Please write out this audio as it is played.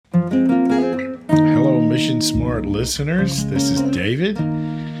Hello, Mission Smart listeners. This is David,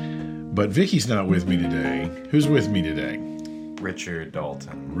 but Vicky's not with me today. Who's with me today? Richard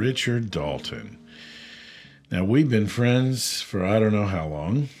Dalton. Richard Dalton. Now, we've been friends for I don't know how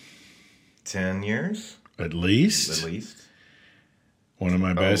long. 10 years? At least. One of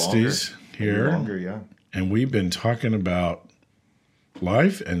my besties here. Longer, yeah. And we've been talking about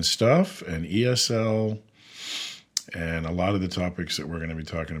life and stuff and ESL and a lot of the topics that we're going to be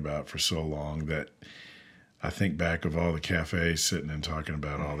talking about for so long that I think back of all the cafes sitting and talking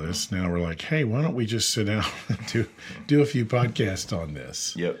about all this. Now we're like, hey, why don't we just sit down and do a few podcasts on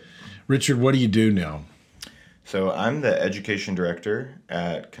this? Yep. Richard, what do you do now? So I'm the education director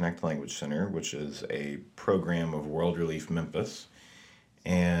at Connect Language Center, which is a program of World Relief Memphis.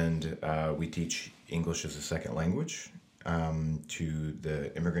 And we teach English as a second language to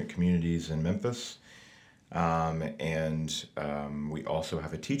the immigrant communities in Memphis. And we also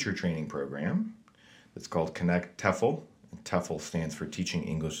have a teacher training program that's called Connect TEFL. TEFL stands for Teaching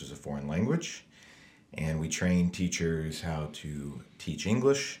English as a Foreign Language. And we train teachers how to teach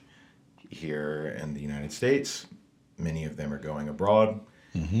English here in the United States. Many of them are going abroad.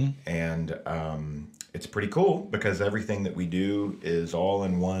 Mm-hmm. And it's pretty cool because everything that we do is all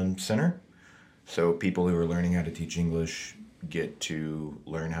in one center. So people who are learning how to teach English get to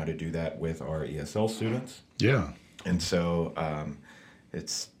learn how to do that with our ESL students. Yeah. And so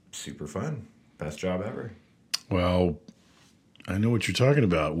it's super fun. Best job ever. Well, I know what you're talking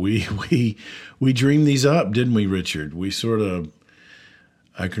about. We dreamed these up, didn't we, Richard?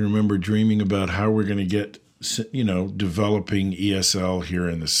 I can remember dreaming about how we're going to get, developing ESL here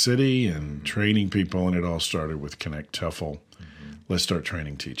in the city and training people, and it all started with Connect TEFL. Mm-hmm. Let's start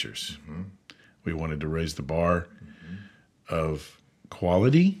training teachers. Mm-hmm. We wanted to raise the bar of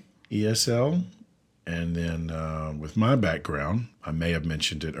quality ESL. And then with my background, I may have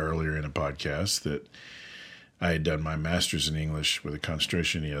mentioned it earlier in a podcast that I had done my master's in English with a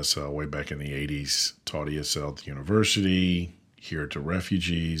concentration in ESL way back in the 80s, taught ESL at the university, here to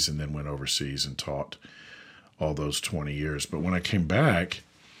refugees, and then went overseas and taught all those 20 years. But when I came back,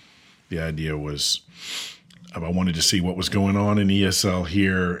 the idea was I wanted to see what was going on in ESL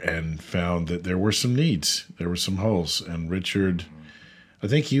here and found that there were some needs. There were some holes. And Richard, I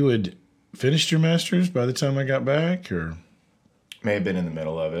think you had finished your master's by the time I got back, or? May have been in the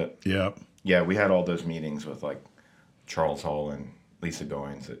middle of it. Yeah. Yeah, we had all those meetings with like Charles Hull and Lisa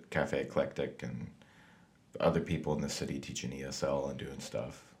Goins at Cafe Eclectic and other people in the city teaching ESL and doing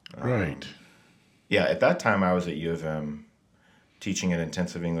stuff. Right. Yeah, at that time I was at U of M teaching at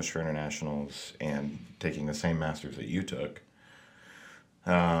Intensive English for Internationals and taking the same master's that you took.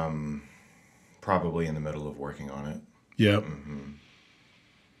 Probably in the middle of working on it. Yep. Mm-hmm.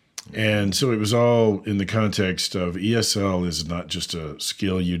 And so it was all in the context of ESL is not just a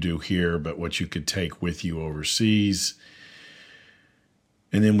skill you do here, but what you could take with you overseas.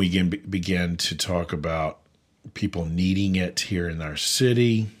 And then we began to talk about people needing it here in our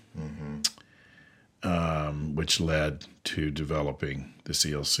city, which led to developing the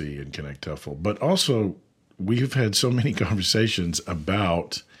CLC and Connect TEFL. But also, we've had so many conversations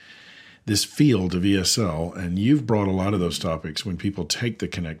about this field of ESL, and you've brought a lot of those topics when people take the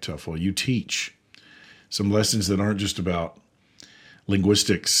Connect TEFL. You teach some lessons that aren't just about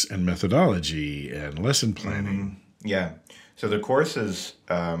linguistics and methodology and lesson planning. Mm-hmm. Yeah. So the course is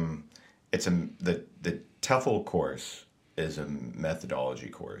the TEFL course is a methodology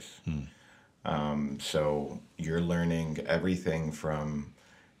course. So you're learning everything from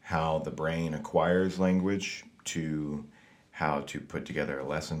how the brain acquires language to how to put together a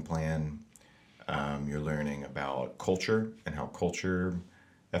lesson plan. You're learning about culture and how culture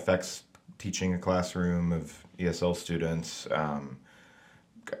affects teaching a classroom of ESL students.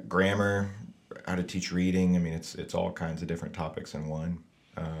 Grammar, how to teach reading. I mean, it's all kinds of different topics in one.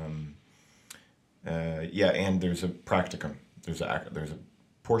 And there's a practicum. There's a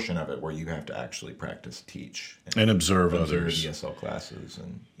portion of it where you have to actually practice teach and observe others. ESL classes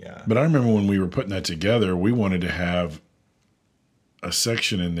yeah. But I remember when we were putting that together, we wanted to have a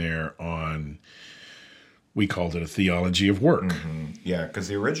section in there on, we called it a theology of work. Mm-hmm. Yeah, because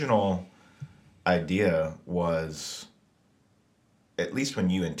the original idea was, at least when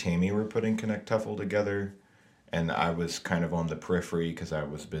you and Tammy were putting Connect TEFL together, and I was kind of on the periphery because I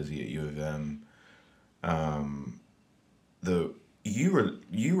was busy at U of M.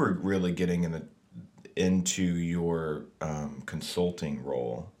 You were really getting into your consulting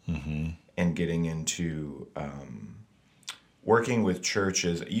role and getting into working with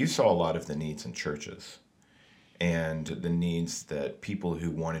churches. You saw a lot of the needs in churches and the needs that people who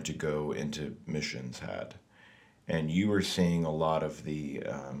wanted to go into missions had. and you were seeing a lot of the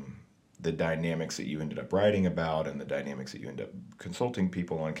dynamics that you ended up writing about, and the dynamics that you end up consulting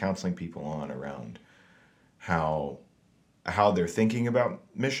people on, counseling people on, around how they're thinking about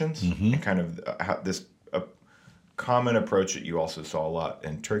missions, and kind of how this common approach that you also saw a lot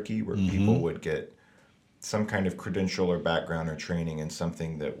in Turkey, where people would get some kind of credential or background or training in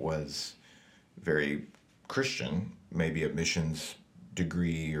something that was very Christian, maybe a missions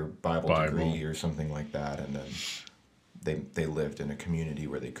degree or Bible degree or something like that, and then they lived in a community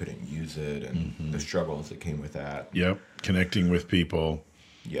where they couldn't use it, and the struggles that came with that. Yep, connecting with people.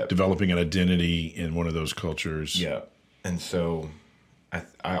 Yep. Developing an identity in one of those cultures. Yeah, and so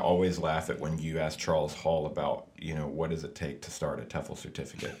I always laugh at when you ask Charles Hall about, what does it take to start a TEFL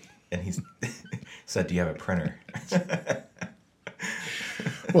certificate, and he's said, "Do you have a printer?"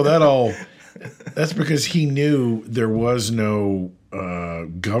 Well, that's because he knew there was no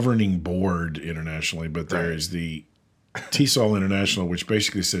governing board internationally, but there is the TESOL International, which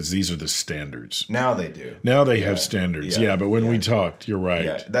basically says these are the standards. Now they do. Now they have standards. Yeah, but when we talked, you're right.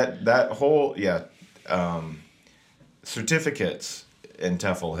 Yeah, that whole certificates in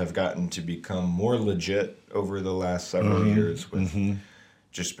TEFL have gotten to become more legit over the last several years, with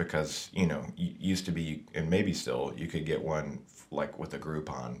just because used to be, and maybe still, you could get one like with a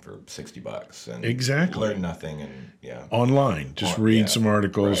Groupon for $60 and learn nothing, and online, just read some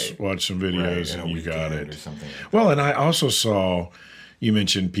articles, watch some videos, and you got it. Or something like that. Well, and I also saw you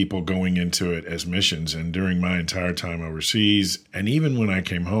mentioned people going into it as missions, and during my entire time overseas, and even when I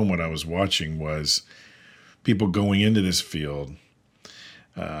came home, what I was watching was people going into this field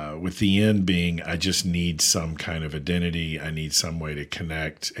with the end being, I just need some kind of identity. I need some way to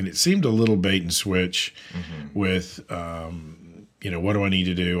connect. And it seemed a little bait and switch with, what do I need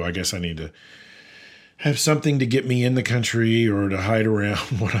to do? I guess I need to have something to get me in the country or to hide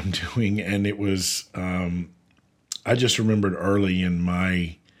around what I'm doing. And it was, I just remembered early in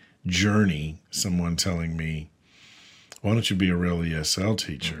my journey, someone telling me, why don't you be a real ESL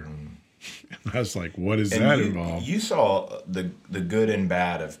teacher? And I was like, what does that involve? You saw the good and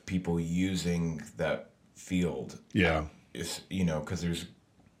bad of people using that field. Yeah. Because there's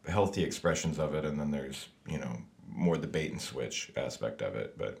healthy expressions of it, and then there's, more the bait and switch aspect of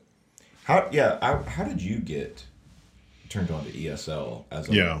it. But how did you get turned on to ESL as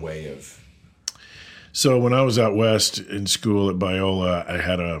a way of... So when I was out west in school at Biola, I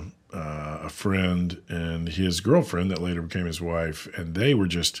had a friend and his girlfriend that later became his wife, and they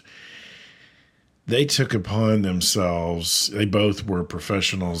took upon themselves, they both were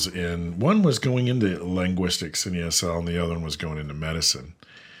professionals one was going into linguistics in ESL and the other one was going into medicine.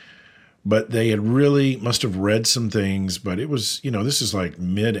 But they had must have read some things, but it was, this is like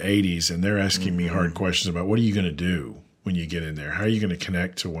mid 80s, and they're asking me hard questions about what are you going to do when you get in there? How are you going to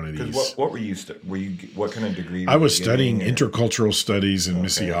connect to one of these? What were you, what kind of degree? I was studying intercultural studies and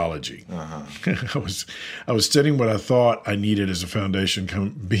missiology. I was studying what I thought I needed as a foundation,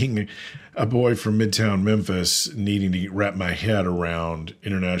 being a boy from Midtown Memphis, needing to wrap my head around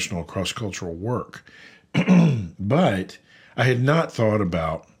international cross-cultural work. But I had not thought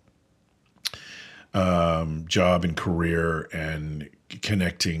about job and career and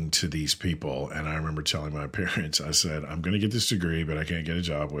connecting to these people. And I remember telling my parents, I said, I'm going to get this degree, but I can't get a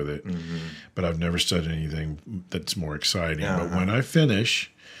job with it. But I've never studied anything that's more exciting. But when I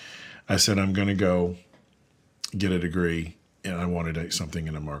finish, I said, I'm going to go get a degree, and I wanted something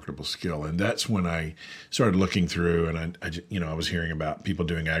in a marketable skill. And that's when I started looking through, and I was hearing about people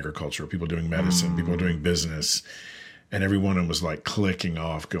doing agriculture, people doing medicine, people doing business, and every one of them was like clicking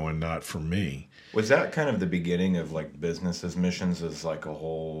off, going, not for me. Was that kind of the beginning of like business as missions as like a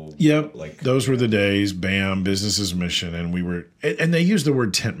whole? Yep. Those were the days. Bam, business as mission. And they used the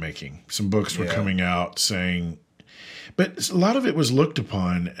word tent making. Some books were coming out saying, but a lot of it was looked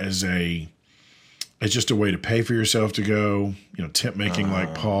upon as just a way to pay for yourself to go, tent making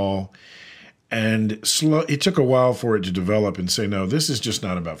like Paul. And it took a while for it to develop and say, no, this is just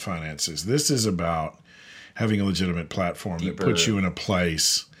not about finances. This is about having a legitimate platform that puts you in a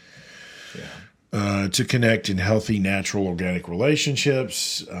place to connect in healthy, natural, organic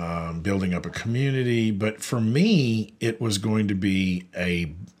relationships, building up a community. But for me, it was going to be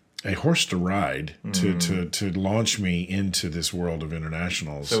a horse to ride to launch me into this world of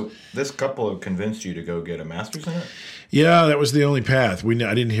internationals. So this couple convinced you to go get a master's in it? Yeah, that was the only path. I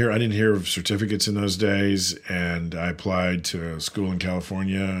didn't hear of certificates in those days, and I applied to a school in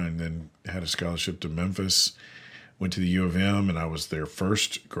California and then had a scholarship to Memphis. Went to the U of M, and I was their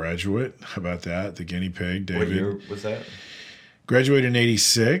first graduate. How about that? The guinea pig, David. What year was that? Graduated in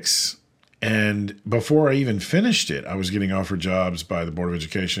 86, And before I even finished it, I was getting offered jobs by the Board of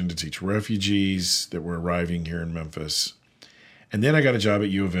Education to teach refugees that were arriving here in Memphis. And then I got a job at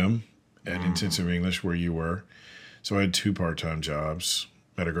U of M at Intensive English, where you were. So I had 2 part-time jobs.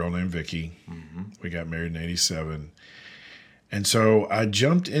 Met a girl named Vicky. We got married in 87. And so I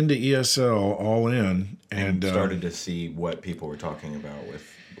jumped into ESL all in. And started to see what people were talking about with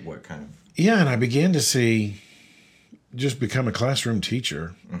what kind of... Yeah, and I began to see... just become a classroom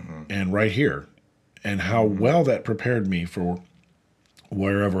teacher and right here, and how well that prepared me for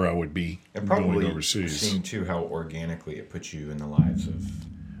wherever I would be going overseas. Seeing too how organically it puts you in the lives of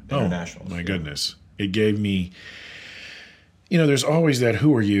internationals. Oh, my goodness. It gave me, there's always that,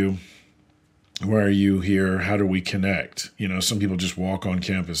 who are you? Why are you here? How do we connect? Some people just walk on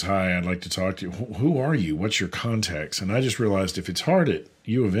campus. Hi, I'd like to talk to you. Who are you? What's your context? And I just realized if it's hard at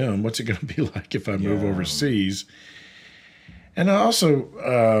U of M, what's it going to be like if I move overseas? And I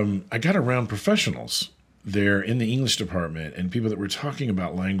also, I got around professionals there in the English department and people that were talking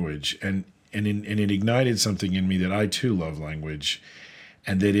about language, and it ignited something in me that I too love language,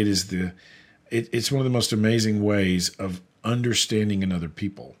 and that it is it's one of the most amazing ways of understanding another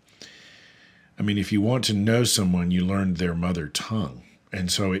people. I mean, if you want to know someone, you learn their mother tongue. And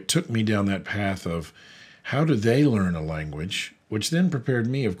so it took me down that path of how do they learn a language, which then prepared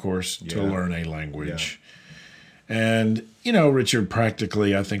me, of course, to learn a language. Yeah. And, Richard,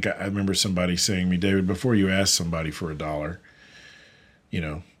 practically, I think I remember somebody saying to me, David, before you ask somebody for $1,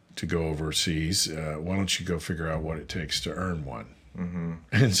 to go overseas, why don't you go figure out what it takes to earn one? Mm-hmm.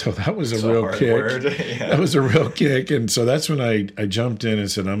 And so that was a real kick. Yeah. That was a real kick. And so that's when I jumped in and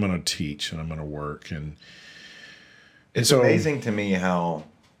said, I'm going to teach and I'm going to work. And it's amazing to me how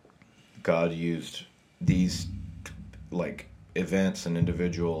God used these events and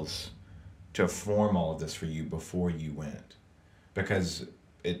individuals to form all of this for you before you went, because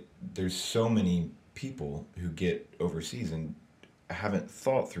there's so many people who get overseas and haven't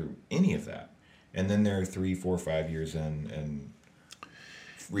thought through any of that, and then they're 3, 4, 5 years in and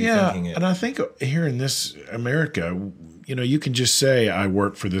rethinking it. And I think here in this America, you can just say I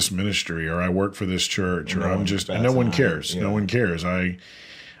work for this ministry or I work for this church, or I'm just, and no one cares. Yeah. No one cares.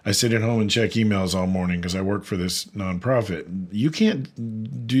 I sit at home and check emails all morning because I work for this nonprofit. You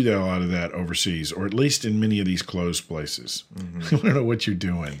can't do a lot of that overseas, or at least in many of these closed places. Mm-hmm. You want to know what you're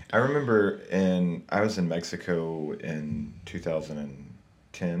doing. I remember I was in Mexico in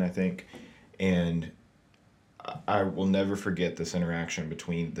 2010, I think, and I will never forget this interaction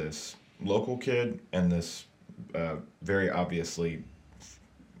between this local kid and this very obviously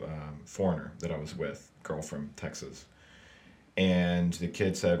foreigner that I was with, girl from Texas. And the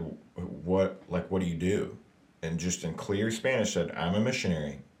kid said, what do you do? And just in clear Spanish said, I'm a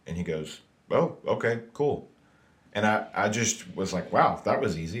missionary. And he goes, oh, okay, cool. And I just was like, wow, that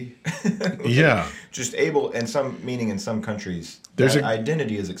was easy. Yeah. Just able, in some countries, that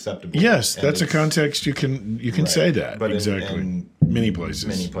identity is acceptable. Yes, that's a context you can right. say that. But exactly. In many places.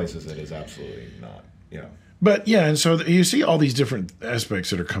 Many places it is absolutely not. Yeah. But yeah, and so you see all these different aspects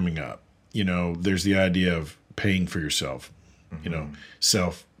that are coming up. There's the idea of paying for yourself. Mm-hmm.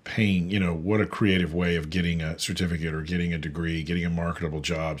 Self-paying, what a creative way of getting a certificate or getting a degree, getting a marketable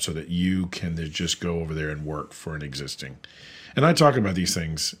job so that you can just go over there and work for an existing. And I talk about these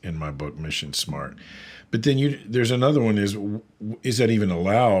things in my book, Mission Smart. But then there's another one is that even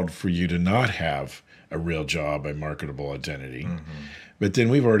allowed for you to not have a real job, a marketable identity? Mm-hmm. But then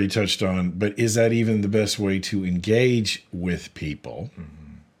we've already touched on, but is that even the best way to engage with people?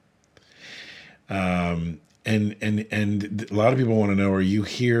 Mm-hmm. And a lot of people want to know, are you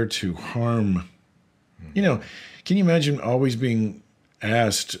here to harm? Mm-hmm. Can you imagine always being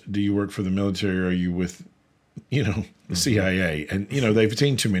asked, do you work for the military, or are you with, the CIA? And, they've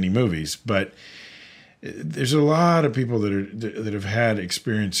seen too many movies, but there's a lot of people that have had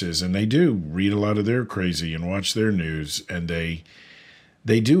experiences, and they do read a lot of their crazy and watch their news, and they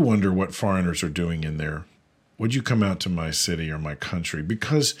do wonder what foreigners are doing in there. Would you come out to my city or my country?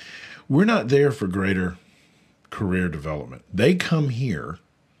 Because we're not there for greater career development. They come here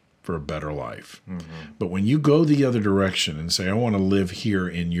for a better life. Mm-hmm. But when you go the other direction and say, I want to live here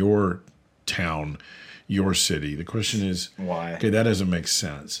in your town, your city, the question is, why? Okay, that doesn't make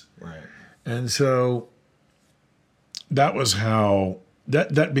sense. Right. And so that was how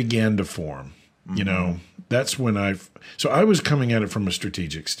that began to form. Mm-hmm. That's when I was coming at it from a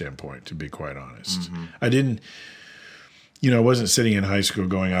strategic standpoint, to be quite honest. Mm-hmm. I didn't, I wasn't sitting in high school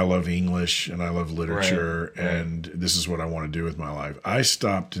going, I love English and I love literature, right. And this is what I want to do with my life. I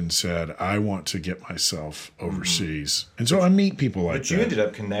stopped and said, I want to get myself overseas. Mm-hmm. And so I meet people like that. But you ended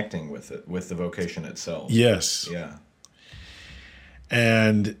up connecting with it, with the vocation itself. Yes. Yeah.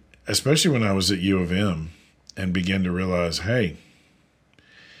 And especially when I was at U of M and began to realize, hey,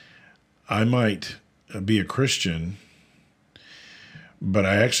 I might be a Christian, but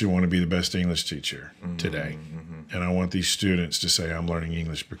I actually want to be the best English teacher today. And I want these students to say, I'm learning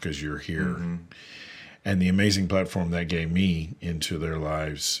English because you're here. And the amazing platform that gave me into their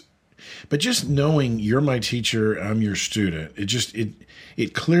lives. But just knowing you're my teacher, I'm your student,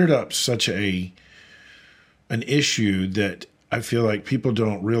 it cleared up such an issue that I feel like people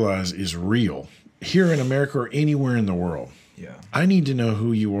don't realize is real here in America or anywhere in the world. Yeah. I need to know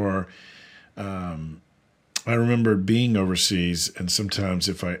who you are. I remember being overseas, and sometimes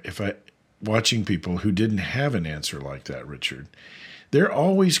if I watching people who didn't have an answer like that, Richard, they're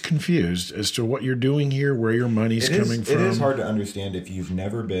always confused as to what you're doing here, where your money's coming from. It is hard to understand if you've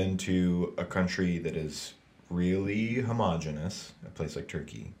never been to a country that is really homogenous, a place like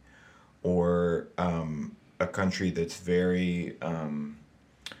Turkey, or a country that's very,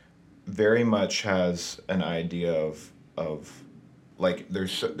 very much has an idea of like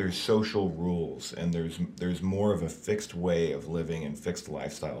there's social rules, and there's more of a fixed way of living and fixed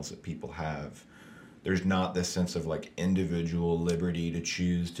lifestyles that people have. There's not this sense of like individual liberty to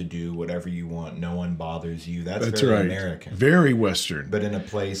choose to do whatever you want. No one bothers you. That's very right. American. Very Western. But in a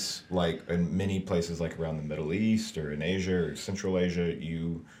place like, in many places like around the Middle East or in Asia or Central Asia,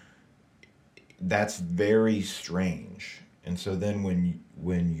 that's very strange. And so then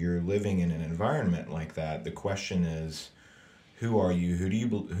when you're living in an environment like that, the question is, who are you? Who do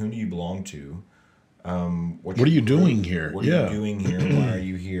you belong to? What are you doing here? What are you doing here? Why are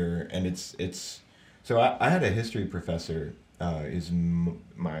you here? And it's. So I had a history professor,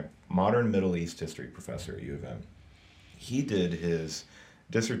 my modern Middle East history professor at U of M. He did his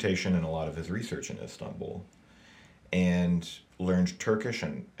dissertation and a lot of his research in Istanbul, and learned Turkish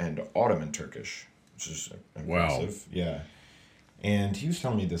and Ottoman Turkish, which is impressive. Wow. Yeah. And he was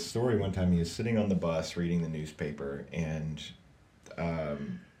telling me this story one time. He was sitting on the bus reading the newspaper, and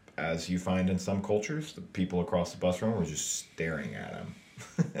as you find in some cultures, the people across the bus room were just staring at him.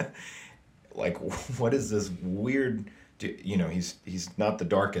 Like, what is this weird, he's not the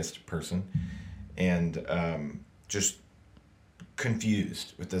darkest person, and just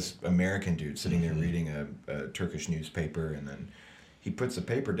confused with this American dude sitting there reading a Turkish newspaper, and then he puts the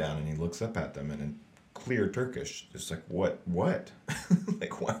paper down and he looks up at them, and in clear Turkish, just like, what?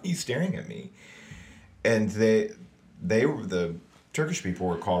 Like, why are you staring at me? And the Turkish people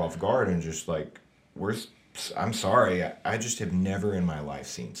were caught off guard and just like, I'm sorry, I just have never in my life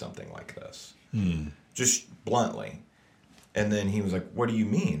seen something like this. Just bluntly. And then he was like, what do you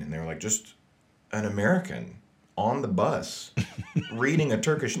mean? And they were like, just an American on the bus reading a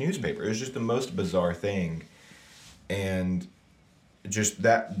Turkish newspaper. It was just the most bizarre thing. And just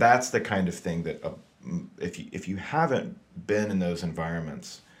that's the kind of thing that if you haven't been in those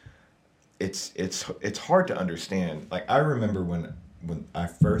environments, it's hard to understand. Like, I remember when I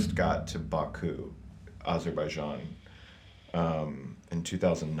first got to Baku, Azerbaijan, in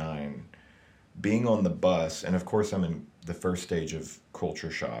 2009, being on the bus, and of course I'm in the first stage of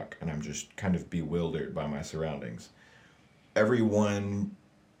culture shock, and I'm just kind of bewildered by my surroundings. Everyone,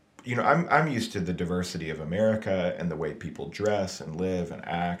 I'm used to the diversity of America and the way people dress and live and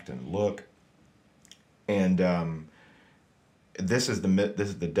act and look, and this is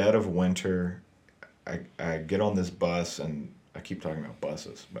the dead of winter. I get on this bus, and I keep talking about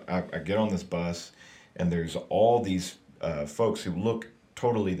buses, but I get on this bus, and there's all these folks who look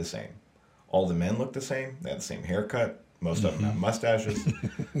totally the same. All the men look the same. They have the same haircut. Most of them have mustaches.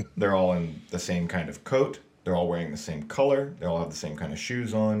 They're all in the same kind of coat. They're all wearing the same color. They all have the same kind of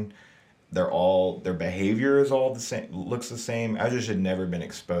shoes on. Their behavior is all the same, looks the same. I just had never been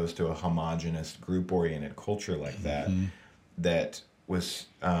exposed to a homogenous, group-oriented culture like that. That was,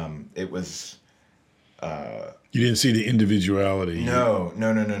 it was... you didn't see the individuality. No.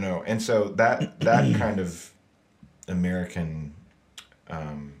 And so that kind of American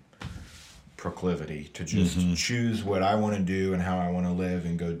proclivity to just choose what I want to do and how I want to live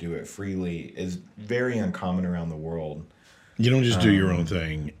and go do it freely is very uncommon around the world. You don't just do your own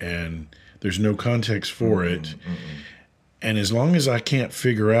thing, and there's no context for it. And as long as I can't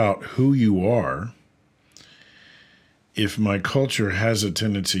figure out who you are, if my culture has a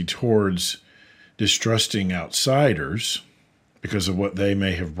tendency towards distrusting outsiders because of what they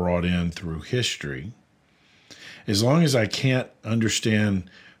may have brought in through history, as long as I can't understand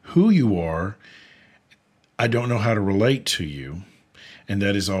who you are, I don't know how to relate to you, and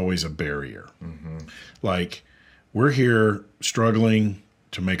that is always a barrier. Like, we're here struggling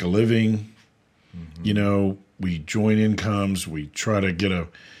to make a living. We join incomes, we try to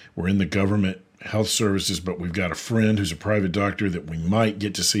we're in the government health services, but we've got a friend who's a private doctor that we might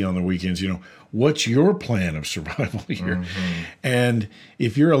get to see on the weekends. What's your plan of survival here? Mm-hmm. And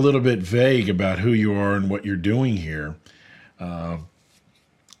if you're a little bit vague about who you are and what you're doing here,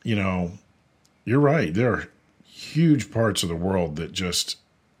 you're right. There are huge parts of the world that just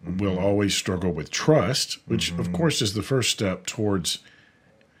will always struggle with trust, which of course is the first step towards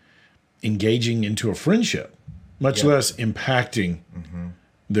engaging into a friendship, much less impacting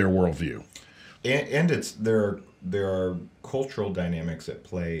their worldview. And there are cultural dynamics at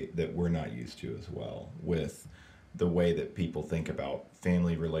play that we're not used to as well, with the way that people think about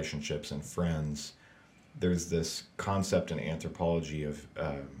family relationships and friends. There's this concept in anthropology of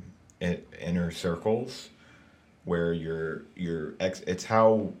inner circles, where it's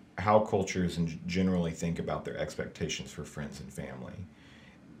how cultures generally think about their expectations for friends and family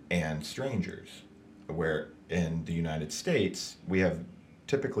and strangers. Where in the United States we have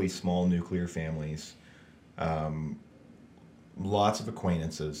typically small nuclear families, lots of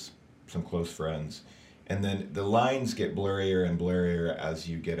acquaintances, some close friends, and then the lines get blurrier and blurrier as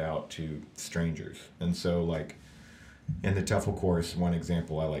you get out to strangers. And so, like, in the TEFL course, one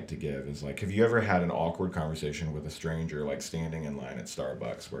example I like to give is, like, have you ever had an awkward conversation with a stranger, like standing in line at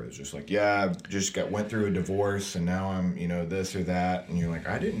Starbucks, where it's just like, yeah, I just went through a divorce and now I'm, this or that, and you're like,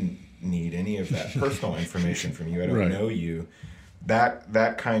 I didn't need any of that personal information from you. I don't know you.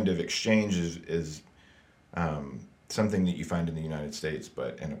 That kind of exchange is something that you find in the United States,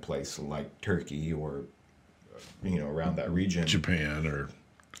 but in a place like Turkey or around that region, Japan, or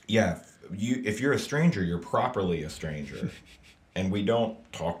if you're a stranger, you're properly a stranger, and we don't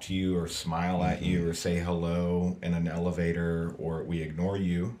talk to you or smile at you or say hello in an elevator, or we ignore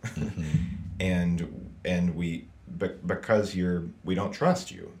you, because we don't trust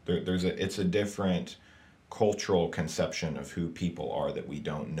you. It's a different cultural conception of who people are that we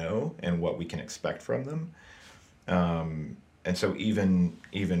don't know and what we can expect from them. And so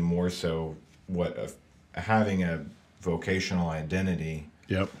even more so, having a vocational identity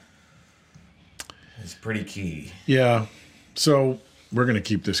is pretty key. Yeah. So we're going to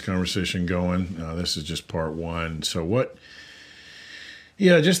keep this conversation going. This is just part one. So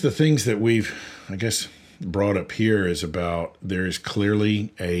just the things that we've, I guess, brought up here is about there is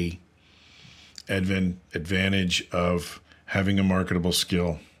clearly a advantage of having a marketable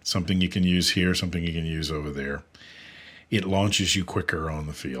skill, something you can use here, something you can use over there. It launches you quicker on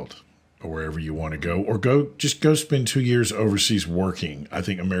the field or wherever you want to go, or go spend 2 years overseas working. I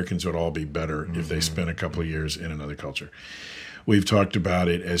think Americans would all be better if they spent a couple of years in another culture. We've talked about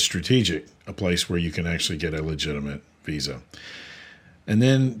it as strategic, a place where you can actually get a legitimate visa. And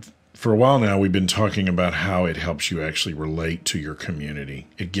then for a while now, we've been talking about how it helps you actually relate to your community.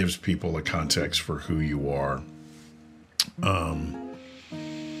 It gives people a context for who you are.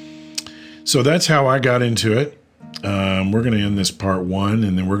 So that's how I got into it. We're going to end this part one,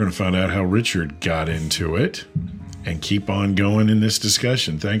 and then we're going to find out how Richard got into it and keep on going in this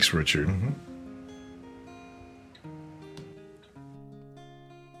discussion. Thanks, Richard.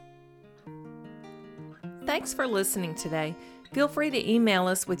 Thanks for listening today. Feel free to email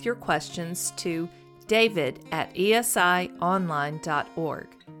us with your questions to david@esionline.org.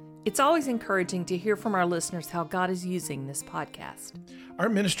 It's always encouraging to hear from our listeners how God is using this podcast. Our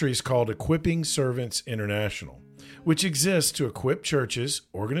ministry is called Equipping Servants International, which exists to equip churches,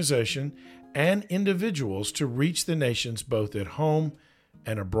 organizations, and individuals to reach the nations both at home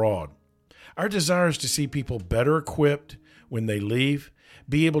and abroad. Our desire is to see people better equipped when they leave,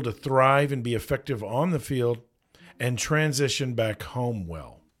 be able to thrive and be effective on the field, and transition back home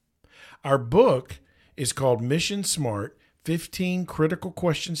well. Our book is called Mission Smart, 15 Critical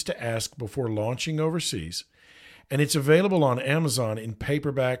Questions to Ask Before Launching Overseas, and it's available on Amazon in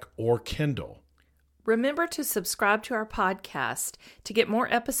paperback or Kindle. Remember to subscribe to our podcast to get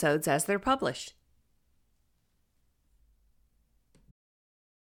more episodes as they're published.